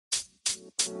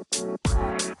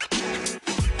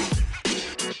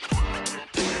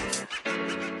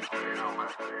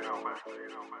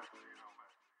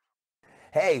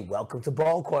Hey, welcome to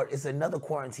Ball Court. It's another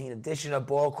quarantine edition of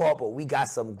Ball Court, but we got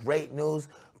some great news,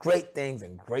 great things,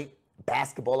 and great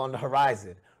basketball on the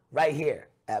horizon right here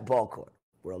at Ball Court,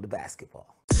 World of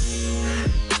Basketball.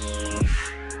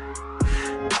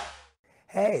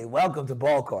 Hey, welcome to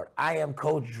Ball Court. I am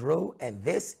Coach Drew, and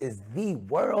this is the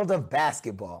world of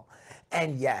basketball.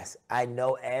 And yes, I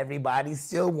know everybody's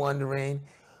still wondering,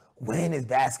 when is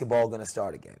basketball going to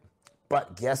start again?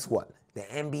 But guess what? The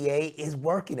NBA is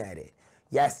working at it.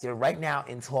 Yes, they're right now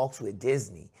in talks with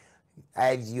Disney.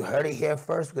 As you heard it here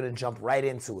first, we're going to jump right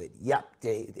into it. Yep,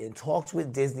 they're in talks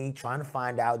with Disney, trying to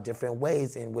find out different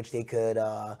ways in which they could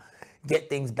get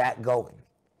things back going.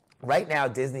 Right now,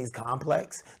 Disney's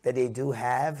complex that they do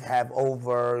have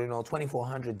over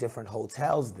 2,400 different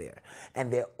hotels there,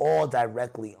 and they're all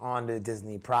directly on the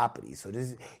Disney property. So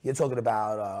you're talking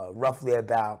about roughly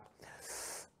about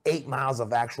 8 miles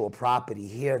of actual property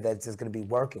here that's just going to be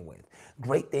working with.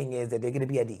 Great thing is that they're going to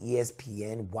be at the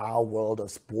ESPN Wild World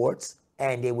of Sports,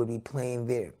 and they will be playing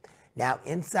there. Now,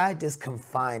 inside this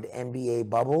confined NBA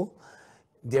bubble,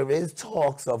 there is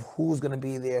talks of who's going to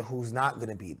be there, who's not going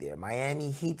to be there.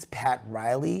 Miami Heat's Pat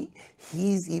Riley,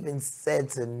 he's even said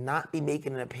to not be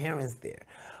making an appearance there.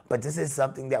 But this is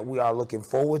something that we are looking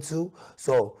forward to.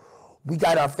 So we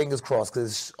got our fingers crossed,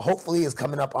 because hopefully it's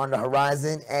coming up on the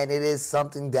horizon, and it is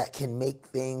something that can make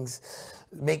things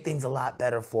a lot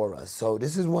better for us. So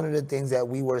this is one of the things that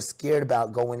we were scared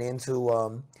about going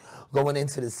into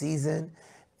the season,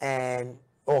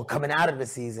 or coming out of the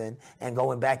season and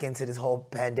going back into this whole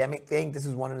pandemic thing. This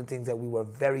is one of the things that we were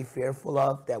very fearful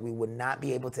of, that we would not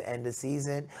be able to end the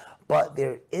season. But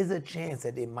there is a chance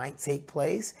that it might take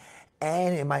place,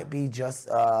 and it might be just,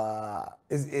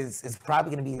 it's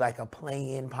probably going to be like a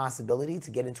play-in possibility to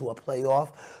get into a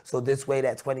playoff. So this way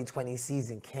that 2020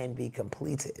 season can be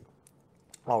completed.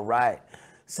 All right.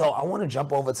 So I want to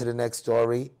jump over to the next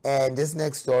story. And this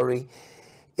next story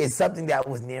is something that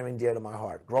was near and dear to my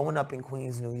heart. Growing up in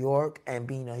Queens, New York, and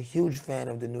being a huge fan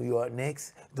of the New York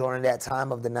Knicks during that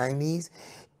time of the 90s,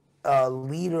 a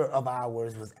leader of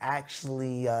ours was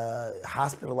actually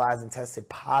hospitalized and tested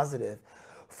positive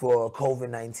for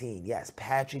COVID-19. Yes,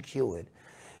 Patrick Ewing.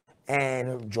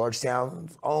 And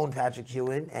Georgetown's own Patrick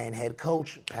Ewing and head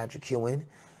coach Patrick Ewing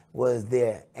was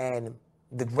there. And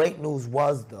the great news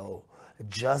was, though,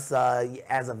 just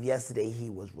as of yesterday, he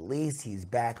was released. He's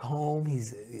back home.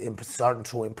 He's starting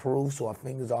to improve, so our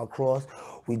fingers are crossed.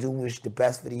 We do wish the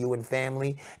best for the Ewing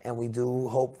family, and we do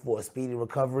hope for a speedy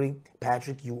recovery.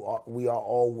 Patrick, we are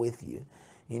all with you,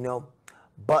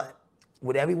 But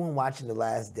with everyone watching The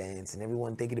Last Dance and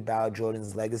everyone thinking about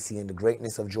Jordan's legacy and the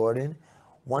greatness of Jordan,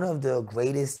 one of the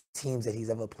greatest teams that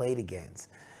he's ever played against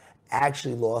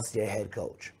actually lost their head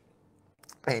coach.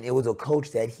 And it was a coach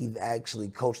that he actually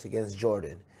coached against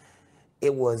Jordan.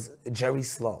 It was Jerry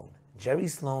Sloan. Jerry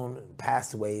Sloan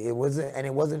passed away. It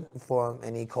wasn't for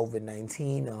any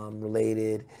COVID-19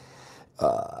 related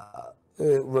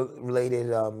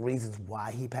reasons why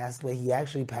he passed away. He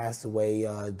actually passed away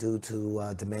due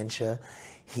to dementia.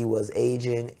 He was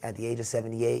aging at the age of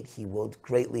 78. He will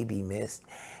greatly be missed,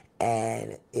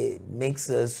 and it makes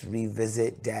us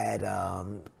revisit that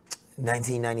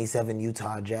 1997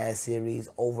 Utah Jazz series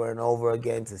over and over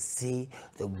again to see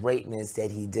the greatness that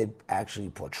he did actually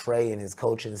portray in his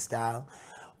coaching style,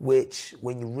 which,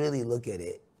 when you really look at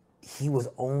it, he was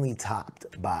only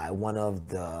topped by one of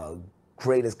the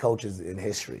greatest coaches in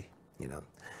history,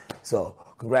 So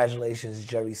congratulations,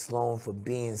 Jerry Sloan, for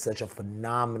being such a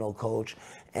phenomenal coach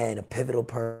and a pivotal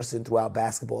person throughout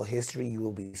basketball history. You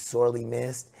will be sorely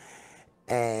missed.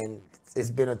 And it's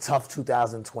been a tough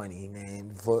 2020,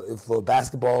 man. For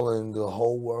basketball and the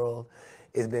whole world,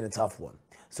 it's been a tough one.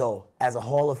 So as a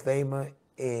Hall of Famer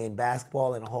in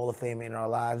basketball and a Hall of Famer in our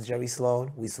lives, Jerry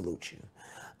Sloan, we salute you.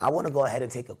 I want to go ahead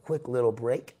and take a quick little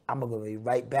break. I'm going to be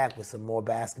right back with some more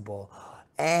basketball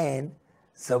and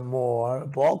some more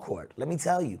Ball Court. Let me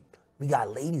tell you, we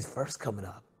got ladies first coming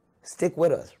up. Stick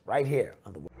with us right here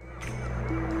on the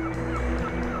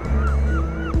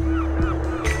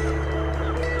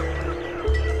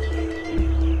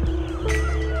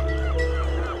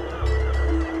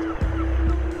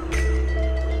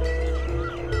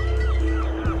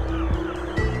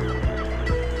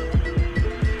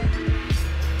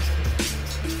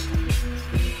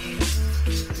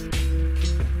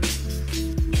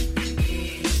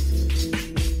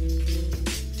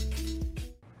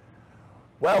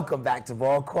Welcome back to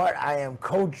Ball Court. I am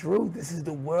Coach Drew. This is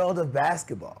the world of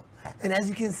basketball. And as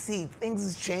you can see, things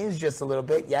have changed just a little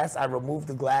bit. Yes, I removed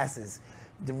the glasses.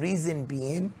 The reason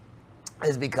being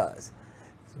is because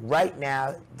right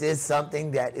now there's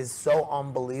something that is so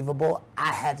unbelievable.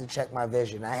 I had to check my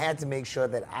vision. I had to make sure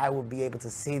that I would be able to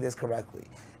see this correctly.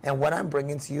 And what I'm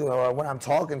bringing to you, or what I'm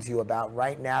talking to you about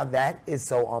right now, that is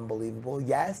so unbelievable,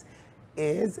 yes,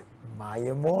 is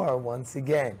Maya Moore once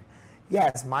again.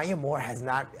 Yes, Maya Moore has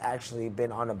not actually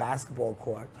been on a basketball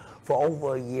court for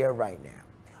over a year right now.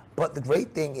 But the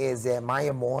great thing is that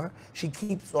Maya Moore, she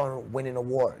keeps on winning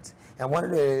awards. And one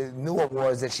of the new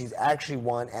awards that she's actually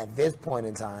won at this point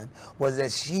in time was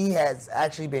that she has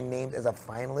actually been named as a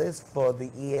finalist for the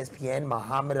ESPN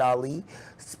Muhammad Ali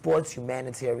Sports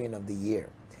Humanitarian of the Year.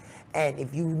 And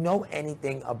if you know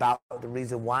anything about the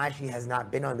reason why she has not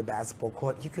been on the basketball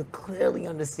court, you could clearly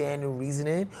understand the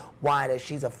reasoning why that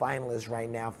she's a finalist right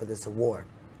now for this award.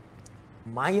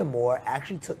 Maya Moore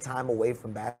actually took time away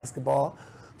from basketball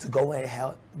to go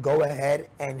ahead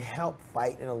and help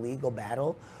fight in a legal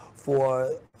battle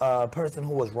for a person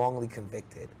who was wrongly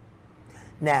convicted.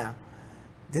 Now,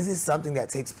 this is something that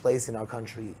takes place in our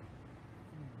country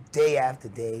day after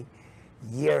day,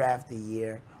 year after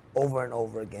year, over and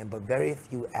over again, but very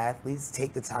few athletes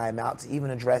take the time out to even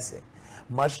address it,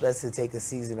 much less to take a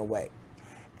season away.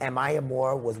 And Maya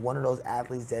Moore was one of those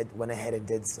athletes that went ahead and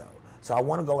did so. So I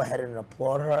want to go ahead and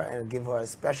applaud her and give her a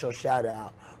special shout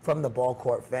out from the Ball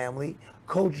Court family.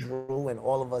 Coach Drew and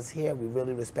all of us here, we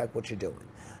really respect what you're doing.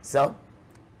 So,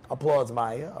 applause,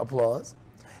 Maya, applause.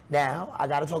 Now, I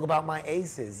got to talk about my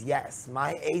Aces. Yes,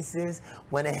 my Aces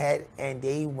went ahead and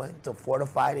they went to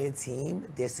fortify their team.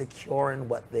 They're securing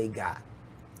what they got.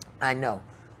 I know,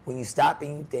 when you stop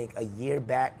and you think a year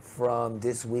back from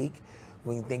this week,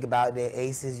 when you think about their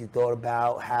Aces, you thought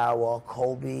about how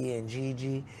Kobe and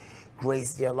Gigi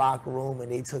graced their locker room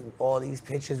and they took all these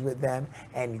pictures with them.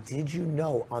 And did you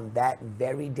know on that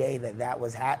very day that that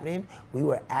was happening, we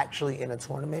were actually in a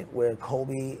tournament where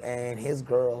Kobe and his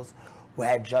girls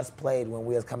had just played when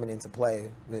we was coming into play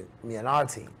with me and our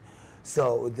team.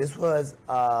 So this was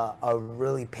a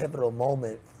really pivotal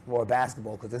moment for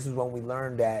basketball, because this is when we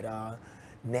learned that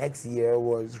next year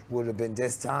would have been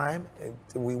this time,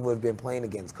 we would have been playing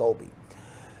against Kobe.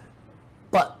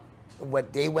 But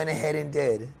what they went ahead and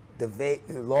did, the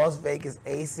Las Vegas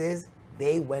Aces,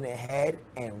 they went ahead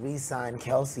and re-signed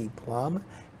Kelsey Plum.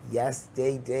 Yes,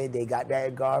 they did. They got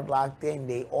that guard locked in.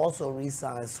 They also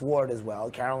re-signed Swart as well,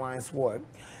 Caroline Swart.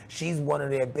 She's one of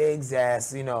their bigs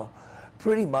that's,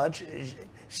 pretty much,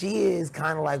 she is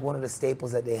kind of like one of the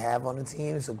staples that they have on the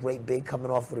team. It's a great big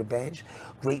coming off of the bench,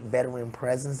 great veteran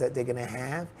presence that they're going to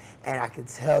have. And I can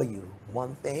tell you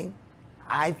one thing,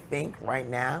 I think right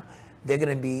now they're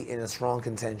going to be in a strong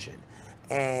contention.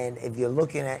 And if you're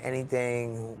looking at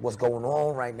anything, what's going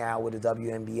on right now with the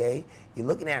WNBA, you're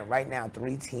looking at right now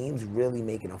 3 teams really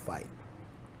making a fight.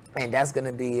 And that's going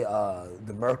to be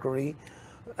the Mercury.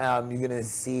 You're going to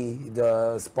see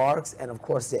the Sparks and, of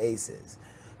course, the Aces.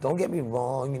 Don't get me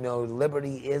wrong,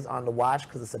 Liberty is on the watch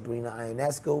because of Sabrina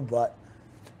Ionescu, but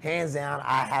hands down,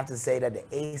 I have to say that the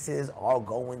Aces are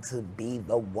going to be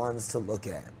the ones to look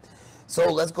at. So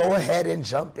let's go ahead and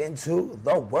jump into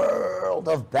the world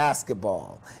of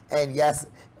basketball. And yes,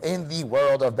 in the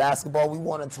world of basketball, we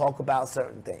want to talk about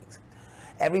certain things.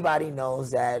 Everybody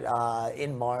knows that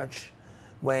in March,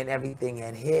 when everything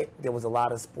had hit, there was a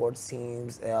lot of sports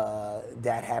teams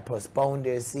that had postponed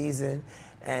their season,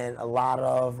 and a lot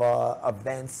of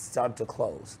events started to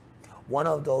close. One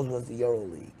of those was the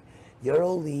EuroLeague.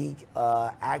 EuroLeague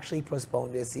actually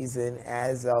postponed their season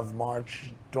as of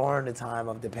March during the time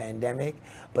of the pandemic,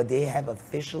 but they have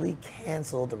officially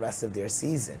canceled the rest of their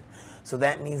season. So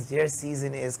that means their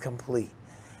season is complete.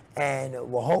 And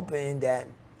we're hoping that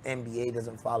NBA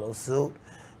doesn't follow suit.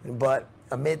 But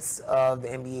amidst the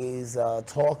NBA's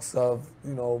talks of,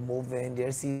 moving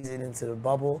their season into the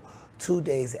bubble, 2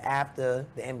 days after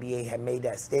the NBA had made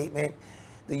that statement,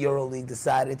 the EuroLeague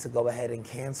decided to go ahead and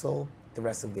cancel the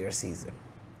rest of their season.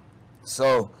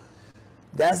 So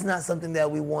that's not something that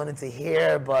we wanted to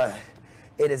hear, but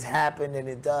it has happened, and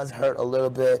it does hurt a little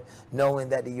bit knowing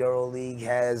that the EuroLeague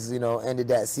has, ended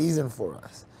that season for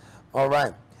us. All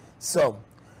right. So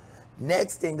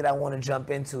next thing that I want to jump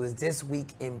into is this week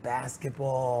in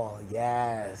basketball.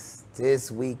 Yes,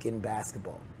 this week in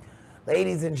basketball.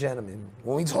 Ladies and gentlemen,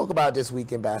 when we talk about this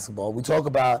week in basketball, we talk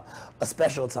about a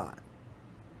special time.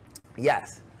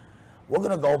 Yes. We're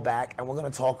going to go back and we're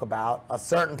going to talk about a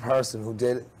certain person who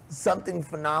did something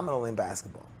phenomenal in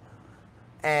basketball.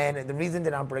 And the reason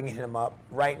that I'm bringing him up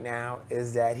right now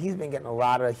is that he's been getting a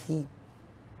lot of heat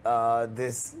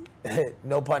this,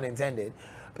 no pun intended,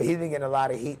 but he's been getting a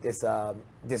lot of heat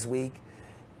this week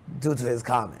due to his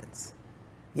comments.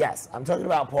 Yes, I'm talking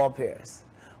about Paul Pierce.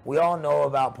 We all know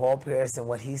about Paul Pierce and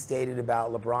what he stated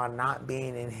about LeBron not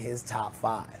being in his top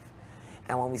five.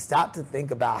 And when we stop to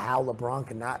think about how LeBron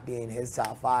could not be in his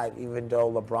top five, even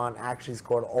though LeBron actually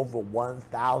scored over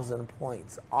 1,000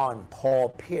 points on Paul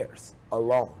Pierce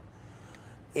alone,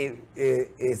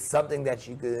 it's something that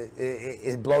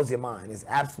it blows your mind. It's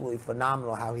absolutely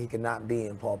phenomenal how he could not be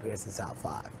in Paul Pierce's top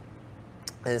five.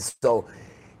 And so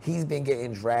he's been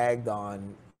getting dragged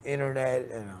on internet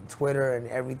and on Twitter and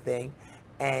everything.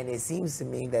 And it seems to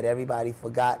me that everybody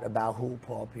forgot about who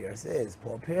Paul Pierce is.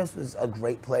 Paul Pierce was a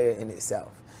great player in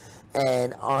itself.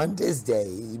 And on this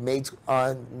day,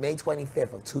 on May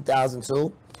 25th of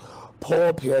 2002,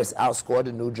 Paul Pierce outscored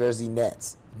the New Jersey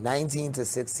Nets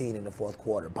 19-16 in the fourth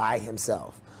quarter by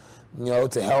himself. You know,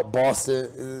 to help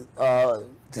Boston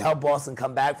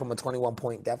come back from a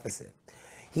 21-point deficit.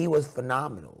 He was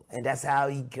phenomenal, and that's how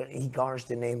he garnished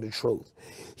the name The Truth.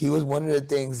 He was one of the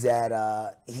things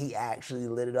that he actually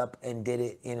lit it up and did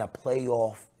it in a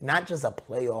playoff, not just a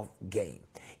playoff game.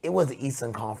 It was the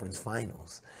Eastern Conference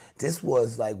Finals. This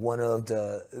was like one of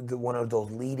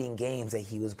those leading games that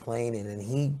he was playing in, and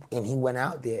he went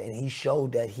out there and he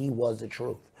showed that he was the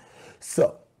truth.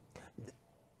 So,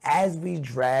 as we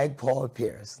drag Paul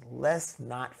Pierce, let's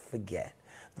not forget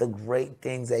the great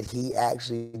things that he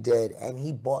actually did, and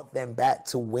he brought them back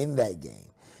to win that game.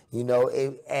 You know,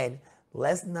 and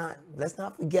let's not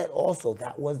forget also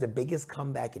that was the biggest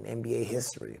comeback in NBA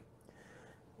history.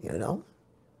 You know,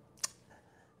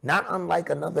 not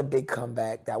unlike another big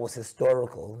comeback that was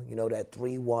historical. You know, that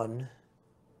 3-1,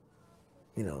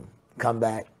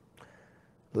 comeback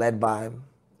led by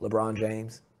LeBron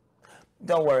James.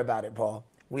 Don't worry about it, Paul.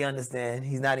 We understand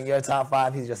he's not in your top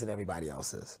five. He's just in everybody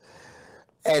else's.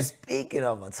 And speaking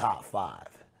of a top five,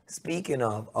 speaking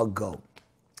of a GOAT,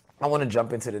 I want to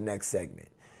jump into the next segment.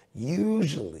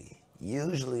 Usually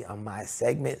on my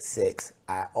segment 6,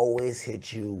 I always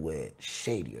hit you with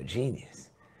Shady or Genius.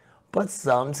 But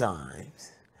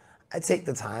sometimes I take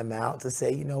the time out to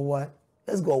say, you know what?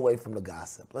 Let's go away from the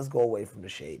gossip. Let's go away from the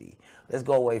shady. Let's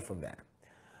go away from that.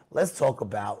 Let's talk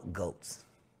about GOATs.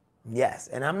 Yes,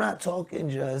 and I'm not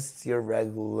talking just your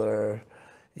regular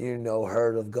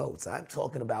herd of goats. I'm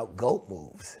talking about GOAT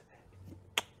moves.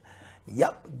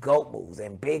 Yup, GOAT moves.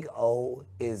 And Big O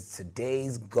is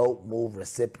today's GOAT move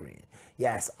recipient.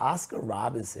 Yes, Oscar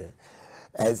Robertson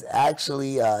has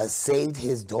actually saved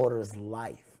his daughter's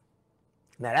life.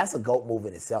 Now, that's a GOAT move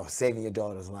in itself, saving your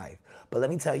daughter's life. But let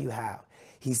me tell you how.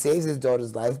 He saves his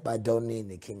daughter's life by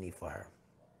donating a kidney for her.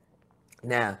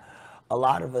 Now, a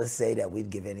lot of us say that we'd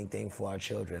give anything for our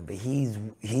children, but he's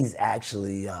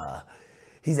actually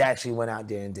went out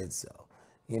there and did so.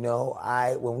 You know,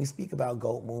 when we speak about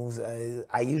GOAT moves,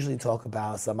 I usually talk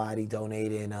about somebody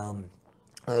donating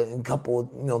a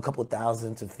couple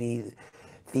thousand to feed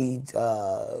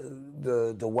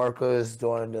the workers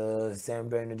during the San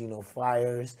Bernardino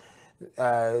fires.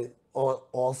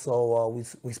 Also,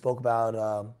 we spoke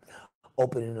about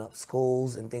opening up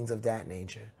schools and things of that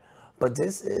nature. But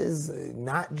this is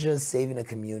not just saving a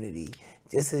community.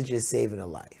 This is just saving a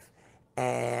life.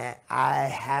 And I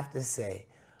have to say,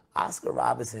 Oscar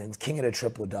Robertson's king of the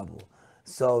triple-double.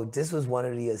 So this was one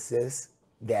of the assists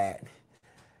that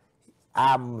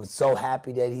I'm so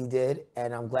happy that he did,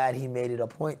 and I'm glad he made it a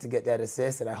point to get that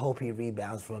assist, and I hope he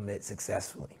rebounds from it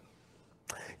successfully.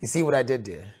 You see what I did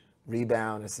there?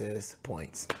 Rebound, assist,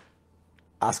 points.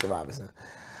 Oscar Robertson.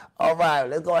 All right,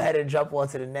 let's go ahead and jump on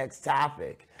to the next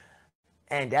topic.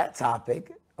 And that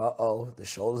topic, the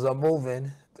shoulders are moving.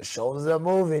 The shoulders are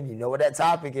moving. You know what that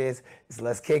topic is? It's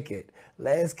let's kick it.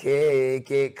 Let's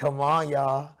kick it. Come on,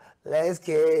 y'all. Let's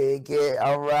kick it.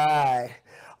 All right.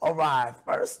 All right.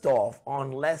 First off,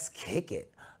 on Let's Kick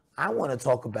It, I want to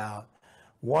talk about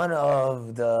one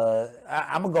of the...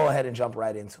 I'm going to go ahead and jump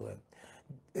right into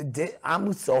it.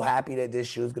 I'm so happy that this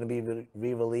shoe is going to be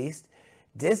re-released.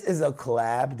 This is a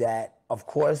collab that, of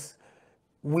course,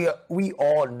 we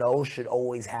all know should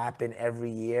always happen every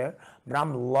year, but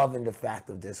I'm loving the fact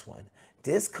of this one.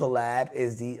 This collab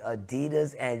is the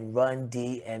Adidas and Run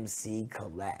DMC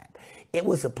collab. It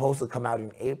was supposed to come out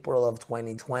in April of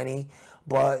 2020,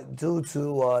 but due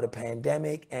to the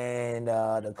pandemic and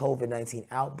the COVID-19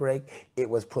 outbreak, it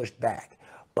was pushed back.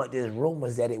 But there's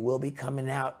rumors that it will be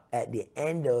coming out at the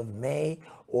end of May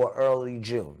or early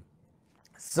June.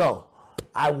 So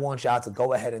I want y'all to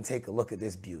go ahead and take a look at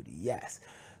this beauty. Yes,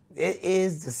 it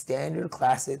is the standard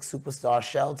classic Superstar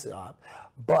shell top,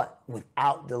 but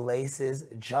without the laces,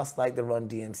 just like the Run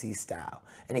DMC style.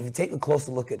 And if you take a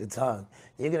closer look at the tongue,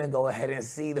 you're going to go ahead and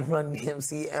see the Run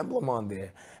DMC emblem on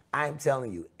there. I'm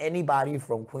telling you, anybody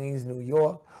from Queens, New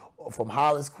York, from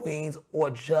Hollis, Queens,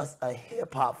 or just a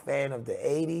hip hop fan of the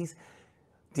 80s,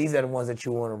 these are the ones that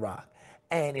you want to rock.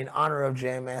 And in honor of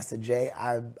Jam Master Jay,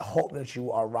 I hope that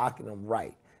you are rocking them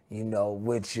right.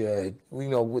 With your,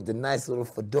 with the nice little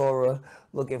fedora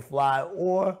looking fly,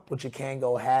 or with your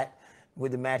Kango hat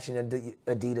with the matching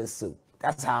Adidas suit.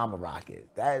 That's how I'm gonna rock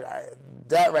it.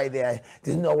 That right there,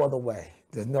 there's no other way.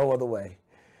 There's no other way,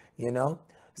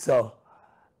 So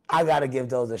I gotta give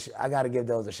those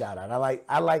a shout out.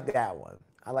 I like that one.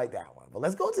 I like that one. But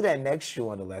let's go to that next shoe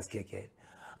on the Let's Kick It.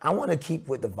 I want to keep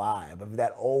with the vibe of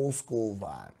that old school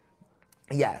vibe.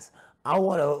 Yes,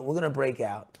 we're gonna break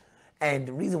out, and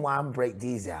the reason why I'm gonna break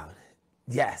these out,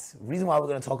 the reason why we're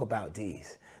gonna talk about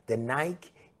these, the Nike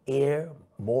Air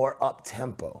More Up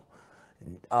Tempo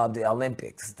of the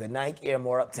Olympics, the Nike Air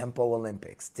More Up Tempo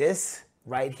Olympics. This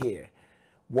right here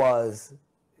was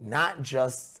not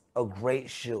just a great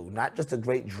shoe, not just a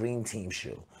great dream team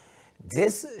shoe.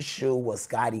 This shoe was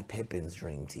Scottie Pippen's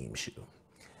dream team shoe.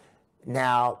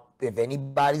 Now, if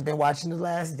anybody's been watching The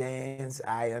Last Dance,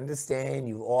 I understand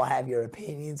you all have your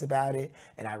opinions about it,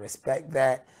 and I respect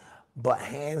that. But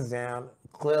hands down,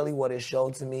 clearly what it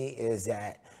showed to me is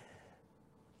that,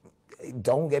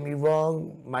 don't get me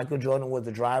wrong, Michael Jordan was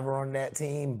the driver on that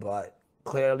team, but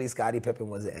clearly Scottie Pippen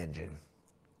was the engine.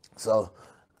 So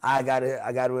I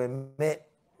gotta admit,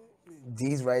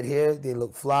 these right here, they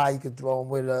look fly. You could throw them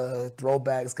with a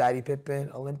throwback Scottie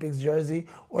Pippen Olympics jersey,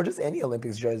 or just any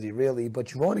Olympics jersey, really.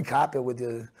 But you want to cop it with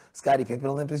the Scottie Pippen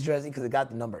Olympics jersey because it got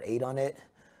the number 8 on it,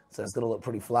 so it's gonna look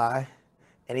pretty fly.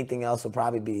 Anything else will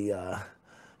probably be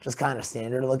just kind of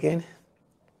standard looking.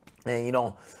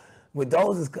 And with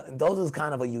those is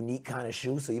kind of a unique kind of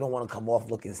shoe, so you don't want to come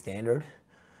off looking standard.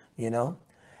 Now,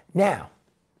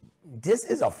 this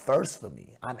is a first for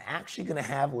me. I'm actually going to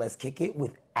have Let's Kick It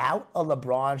without a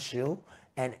LeBron shoe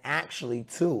and actually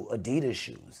 2 Adidas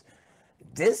shoes.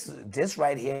 This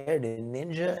right here, the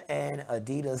Ninja and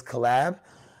Adidas collab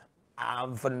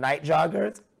for the night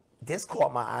joggers, this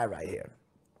caught my eye right here.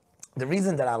 The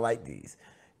reason that I like these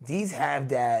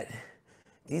kind of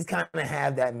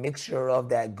have that mixture of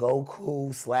that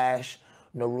Goku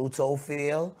 / Naruto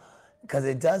feel, because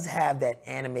it does have that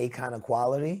anime kind of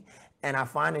quality. And I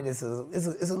find it it's a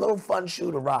little fun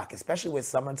shoe to rock, especially with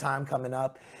summertime coming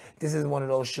up. This is one of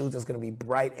those shoes that's going to be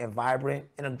bright and vibrant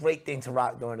and a great thing to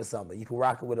rock during the summer. You can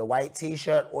rock it with a white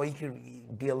t-shirt, or you can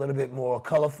be a little bit more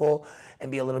colorful and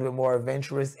be a little bit more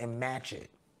adventurous and match it,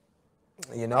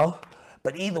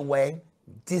 But either way,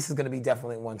 this is going to be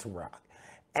definitely one to rock.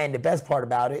 And the best part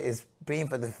about it is being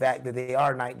for the fact that they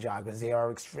are night joggers. They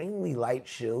are extremely light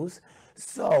shoes.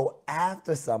 So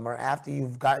after summer, after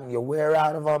you've gotten your wear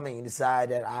out of them and you decide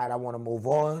that, all right, I want to move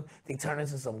on, they turn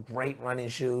into some great running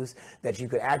shoes that you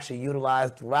could actually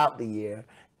utilize throughout the year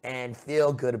and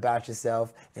feel good about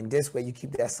yourself. And this way you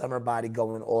keep that summer body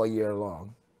going all year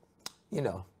long.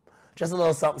 Just a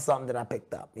little something that I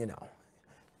picked up,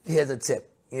 Here's a tip,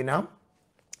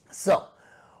 So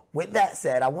with that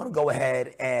said, I want to go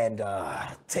ahead and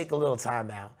take a little time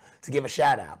out to give a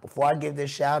shout out. Before I give this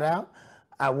shout out,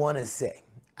 I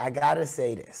gotta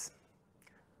say this.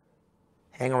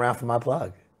 Hang around for my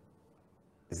plug.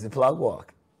 This is the Plug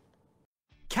Walk.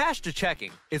 Cash to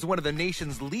Checking is one of the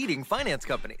nation's leading finance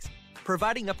companies,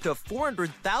 providing up to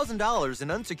 $400,000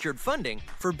 in unsecured funding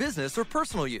for business or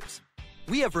personal use.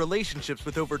 We have relationships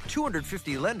with over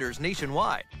 250 lenders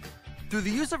nationwide. Through the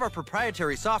use of our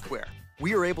proprietary software,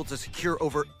 we are able to secure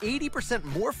over 80%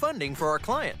 more funding for our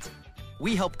clients.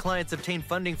 We help clients obtain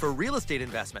funding for real estate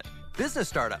investment, business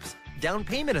startups, down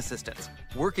payment assistance,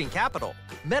 working capital,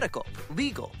 medical,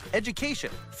 legal,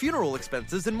 education, funeral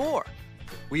expenses, and more.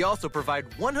 We also provide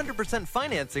 100%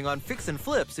 financing on fix and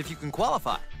flips if you can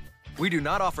qualify. We do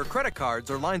not offer credit cards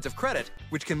or lines of credit,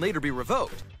 which can later be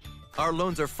revoked. Our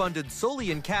loans are funded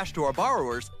solely in cash to our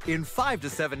borrowers in 5 to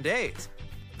 7 days.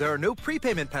 There are no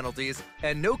prepayment penalties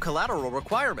and no collateral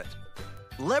requirement.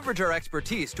 Leverage our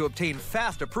expertise to obtain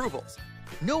fast approvals,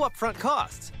 no upfront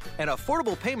costs, and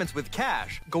affordable payments with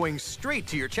cash going straight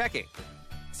to your checking.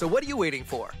 So what are you waiting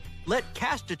for? Let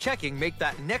Cash to Checking make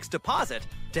that next deposit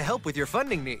to help with your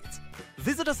funding needs.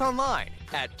 Visit us online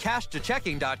at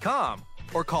cashtochecking.com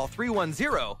or call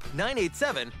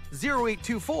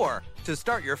 310-987-0824 to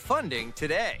start your funding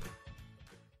today.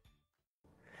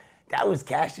 That was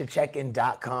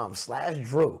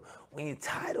cashtochecking.com/Drew. When you're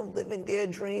tired of living their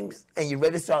dreams and you're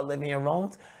ready to start living your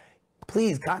own,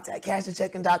 please contact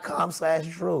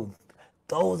cashtochecking.com/Drew.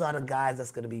 Those are the guys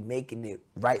that's going to be making it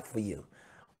right for you.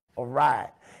 All right.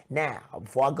 Now,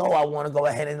 before I go, I want to go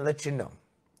ahead and let you know.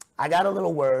 I got a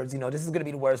little words. This is going to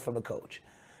be the words from the coach.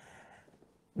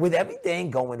 With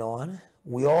everything going on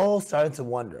we all started to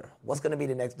wonder, what's going to be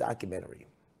the next documentary?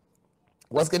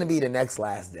 What's going to be the next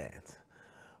Last Dance?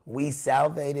 We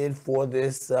salivated for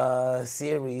this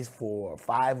series for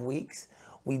 5 weeks.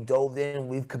 We dove in,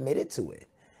 we've committed to it.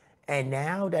 And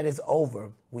now that it's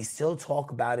over, we still talk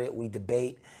about it, we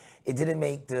debate. It didn't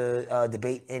make the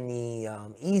debate any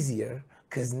easier,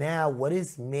 because now what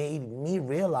it's made me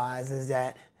realize is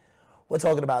that we're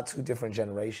talking about two different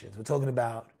generations. We're talking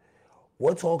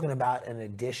about an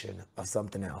addition of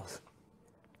something else.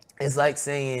 It's like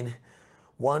saying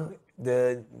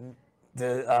the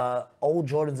old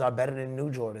Jordans are better than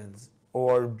new Jordans,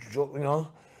 or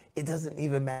it doesn't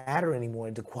even matter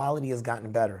anymore. The quality has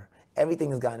gotten better.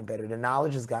 Everything has gotten better. The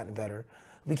knowledge has gotten better.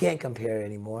 We can't compare it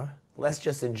anymore. Let's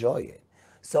just enjoy it.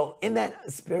 So in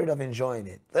that spirit of enjoying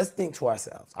it, let's think to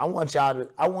ourselves. I want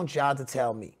y'all to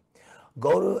tell me.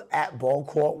 Go to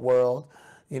 @BallCourtWorld,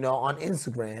 on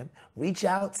Instagram. Reach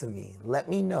out to me. Let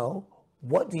me know,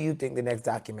 what do you think the next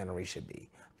documentary should be?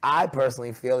 I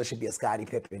personally feel it should be a Scottie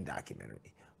Pippen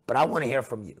documentary, but I want to hear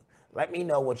from you. Let me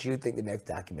know what you think the next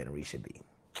documentary should be.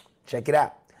 Check it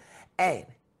out. And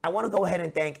I want to go ahead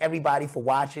and thank everybody for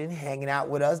watching, hanging out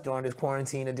with us during this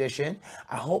quarantine edition.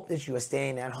 I hope that you are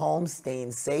staying at home,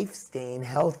 staying safe, staying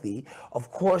healthy,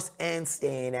 of course, and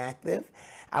staying active.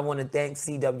 I want to thank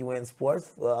CWN Sports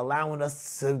for allowing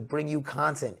us to bring you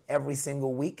content every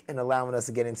single week and allowing us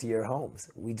to get into your homes.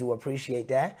 We do appreciate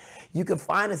that. You can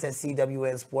find us at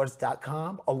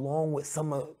cwnsports.com, along with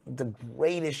some of the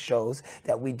greatest shows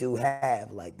that we do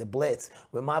have, like The Blitz.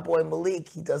 With my boy Malik,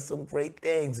 he does some great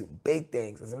things, big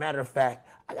things. As a matter of fact,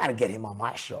 I got to get him on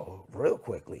my show real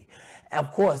quickly. And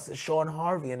of course, Sean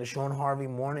Harvey and the Sean Harvey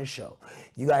Morning Show.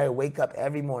 You got to wake up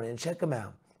every morning and check them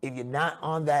out. If you're not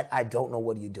on that, I don't know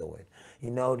what you're doing.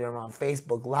 They're on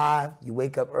Facebook Live. You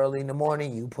wake up early in the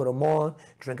morning, you put them on,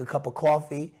 drink a cup of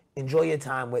coffee, enjoy your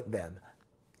time with them.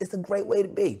 It's a great way to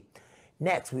be.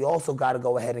 Next, we also got to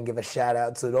go ahead and give a shout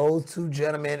out to those two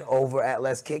gentlemen over at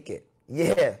Let's Kick It.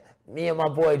 Yeah, me and my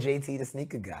boy JT, the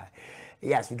sneaker guy.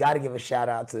 Yes, we got to give a shout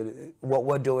out to what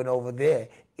we're doing over there.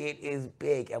 It is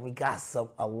big, and we got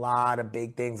a lot of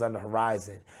big things on the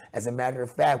horizon. As a matter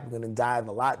of fact, we're going to dive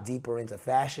a lot deeper into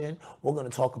fashion. We're going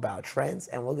to talk about trends,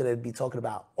 and we're going to be talking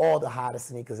about all the hottest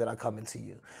sneakers that are coming to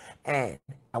you. And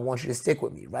I want you to stick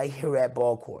with me right here at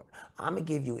Ball Court. I'm going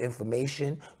to give you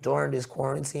information during this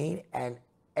quarantine and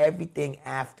everything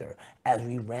after, as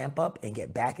we ramp up and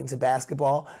get back into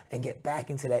basketball and get back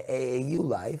into that AAU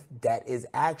life that is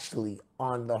actually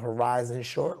on the horizon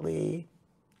shortly.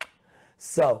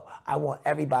 So I want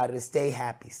everybody to stay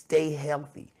happy, stay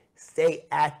healthy, stay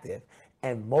active,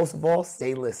 and most of all,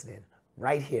 stay listening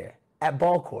right here at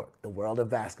Ball Court, the world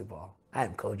of basketball. I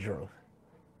am Coach Drew.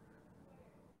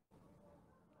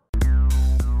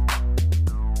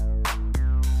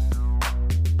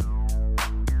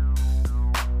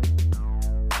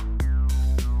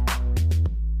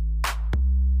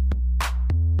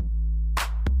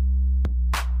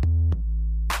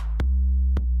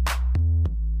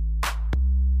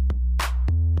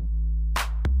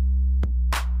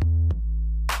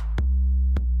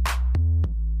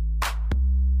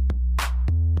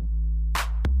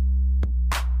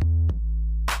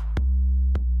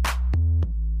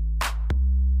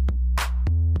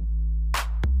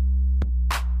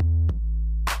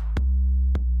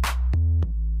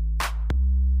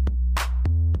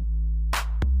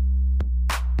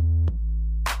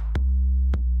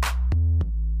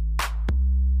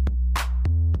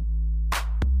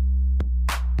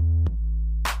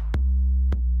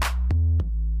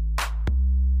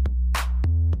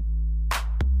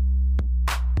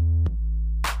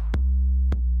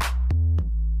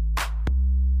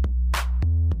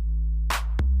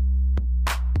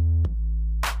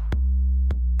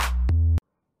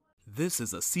 This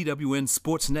is a CWN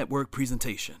Sports Network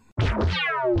presentation.